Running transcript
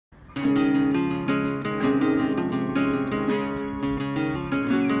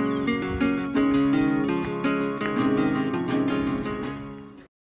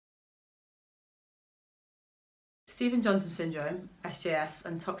Stevens-Johnson syndrome, SJS,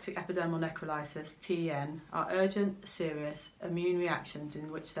 and toxic epidermal necrolysis, TEN, are urgent, serious immune reactions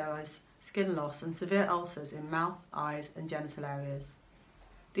in which there is skin loss and severe ulcers in mouth, eyes and genital areas.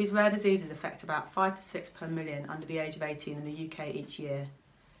 These rare diseases affect about 5 to 6 per million under the age of 18 in the UK each year.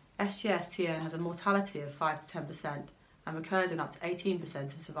 SJS-TN has a mortality of 5 to 10% and recurs in up to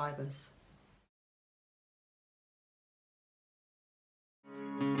 18% of survivors.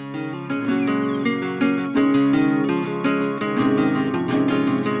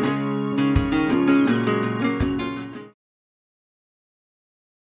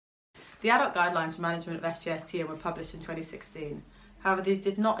 The adult guidelines for management of SJS-TN were published in 2016. However, these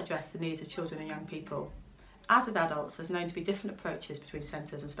did not address the needs of children and young people. As with adults, there's known to be different approaches between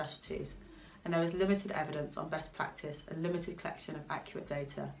centres and specialties, and there is limited evidence on best practice and limited collection of accurate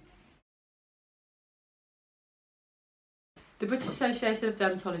data. The British Association of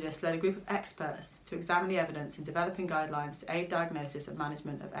Dermatologists led a group of experts to examine the evidence in developing guidelines to aid diagnosis and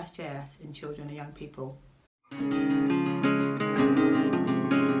management of SJS in children and young people.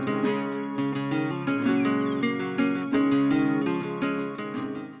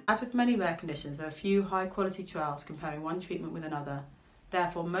 As with many rare conditions, there are few high-quality trials comparing one treatment with another.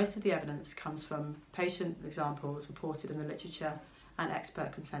 Therefore, most of the evidence comes from patient examples reported in the literature and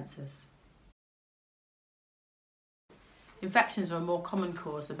expert consensus. Infections are a more common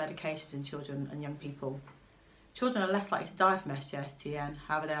cause than medications in children and young people. Children are less likely to die from SJS-TN,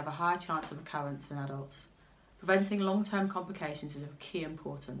 however they have a higher chance of recurrence than adults. Preventing long-term complications is of key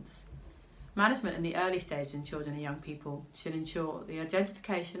importance. Management in the early stage in children and young people should ensure the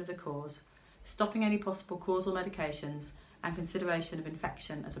identification of the cause, stopping any possible causal medications, and consideration of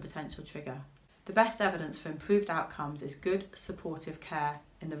infection as a potential trigger. The best evidence for improved outcomes is good, supportive care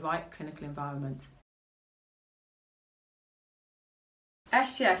in the right clinical environment.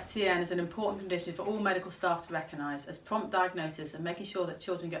 SJS-TN is an important condition for all medical staff to recognise, as prompt diagnosis and making sure that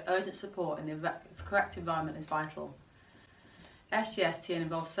children get urgent support in the correct environment is vital. SJS-TN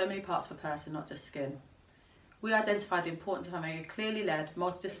involves so many parts of a person, not just skin. We identified the importance of having a clearly led,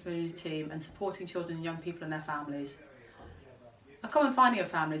 multidisciplinary team and supporting children and young people and their families. A common finding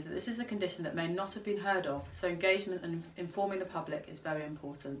of families is that this is a condition that may not have been heard of, so engagement and informing the public is very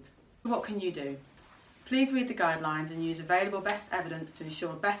important. What can you do? Please read the guidelines and use available best evidence to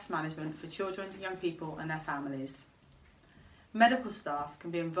ensure best management for children, young people and their families. Medical staff can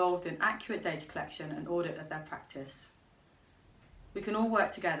be involved in accurate data collection and audit of their practice. We can all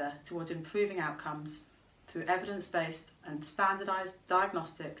work together towards improving outcomes through evidence-based and standardised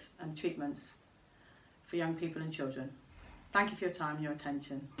diagnostics and treatments for young people and children. Thank you for your time and your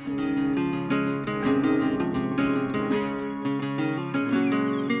attention.